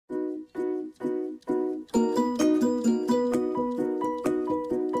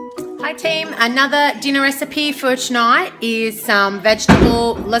Hi team, another dinner recipe for tonight is some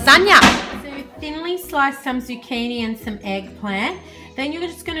vegetable lasagna. So thinly slice some zucchini and some eggplant. Then you're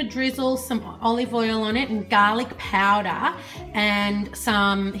just going to drizzle some olive oil on it and garlic powder and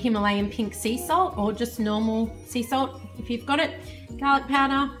some Himalayan pink sea salt or just normal sea salt if you've got it. Garlic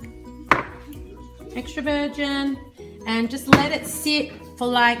powder, extra virgin, and just let it sit for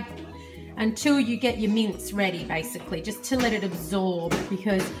until you get your mince ready, basically, just to let it absorb,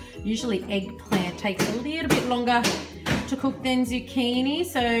 because usually eggplant takes a little bit longer to cook than zucchini,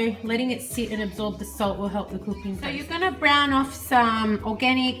 so letting it sit and absorb the salt will help the cooking. So you're going to brown off some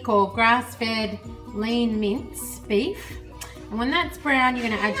organic or grass-fed lean mince beef, and when that's brown you're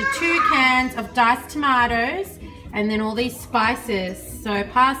going to add your 2 cans of diced tomatoes and then all these spices, so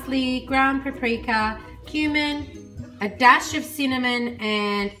parsley, ground paprika, cumin, a dash of cinnamon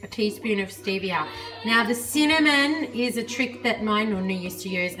and a teaspoon of stevia. Now the cinnamon is a trick that my nonna used to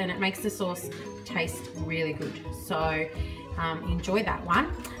use and it makes the sauce taste really good. So enjoy that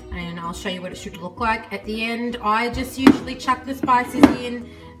one, and I'll show you what it should look like at the end. I just usually chuck the spices in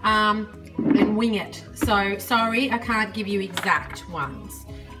and wing it. So sorry, I can't give you exact ones.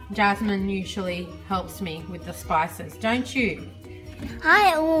 Jasmine usually helps me with the spices, don't you?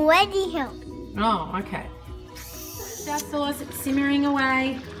 I already helped. Oh, okay. Our sauce, it's simmering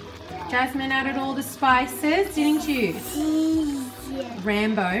away. Jasmine added all the spices, didn't you? Yeah.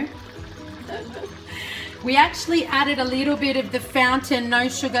 Rambo. We actually added a little bit of the fountain no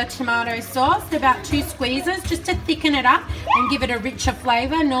sugar tomato sauce, about 2 squeezes, just to thicken it up and give it a richer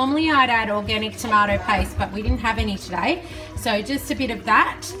flavour. Normally I'd add organic tomato paste, but we didn't have any today. So just a bit of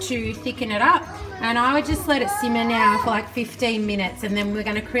that to thicken it up. And I would just let it simmer now for like 15 minutes, and then we're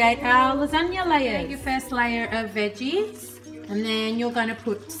going to create our lasagna layers. Your first layer of veggies, and then you're going to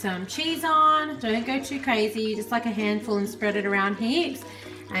put some cheese on. Don't go too crazy, just like a handful, and spread it around heaps.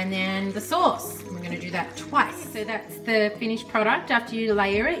 And then the sauce, we're going to do that twice. So that's the finished product. After you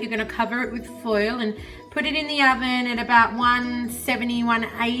layer it, you're going to cover it with foil and put it in the oven at about 170,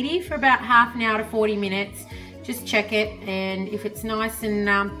 180 for about half an hour to 40 minutes. Just check it, and if it's nice and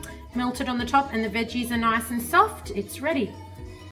melted on the top and the veggies are nice and soft, it's ready.